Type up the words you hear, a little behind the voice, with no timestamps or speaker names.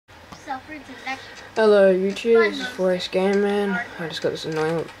Hello YouTube, this is Forest Game Man. I just got this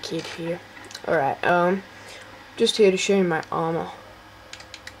annoying little kid here. Alright, just here to show you my armor.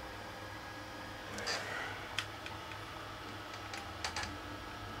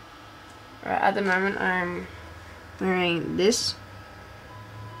 Alright, at the moment I'm wearing this.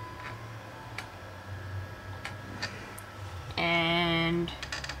 And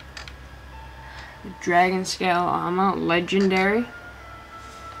the Dragon Scale Armour, Legendary.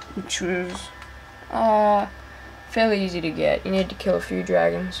 Which was fairly easy to get. You need to kill a few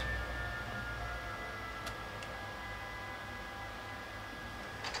dragons.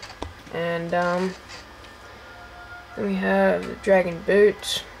 And then we have the dragon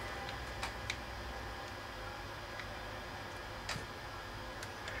boots.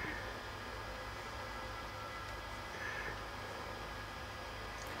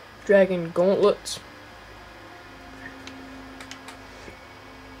 Dragon gauntlets.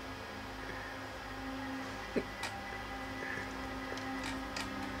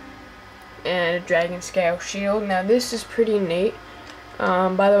 And a dragon scale shield. Now this is pretty neat.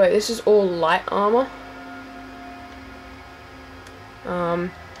 By the way, this is all light armor.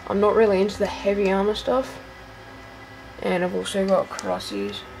 I'm not really into the heavy armor stuff. And I've also got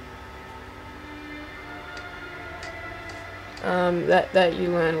crossies. That you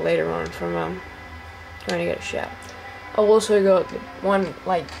learn later on from going to get a shout. I've also got one,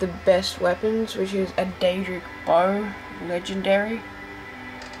 like the best weapons, which is a Daedric bow, legendary.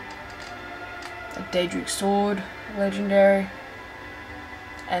 A Daedric sword, legendary.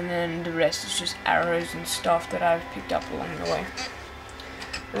 And then the rest is just arrows and stuff that I've picked up along the way.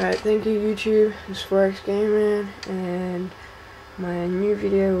 Alright, thank you YouTube, this is Forest Game Man, and my new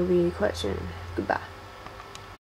video will be quite soon. Goodbye.